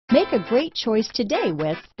Make a great choice today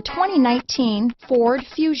with the 2019 Ford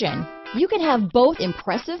Fusion. You can have both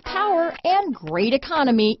impressive power and great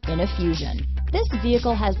economy in a Fusion. This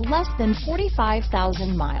vehicle has less than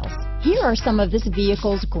 45,000 miles. Here are some of this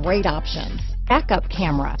vehicle's great options: backup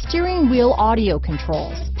camera, steering wheel audio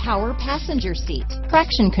controls, power passenger seat,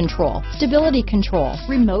 traction control, stability control,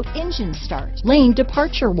 remote engine start, lane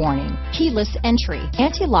departure warning, keyless entry,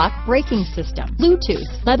 anti-lock braking system, Bluetooth,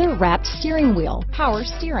 leather-wrapped steering wheel, power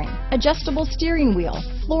steering, adjustable steering wheel,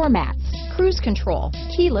 floor mats, cruise control,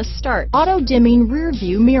 keyless start, auto-dimming rear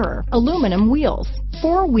view mirror, aluminum wheels,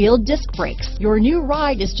 four-wheel disc brakes. Your new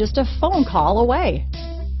ride is just a phone call away.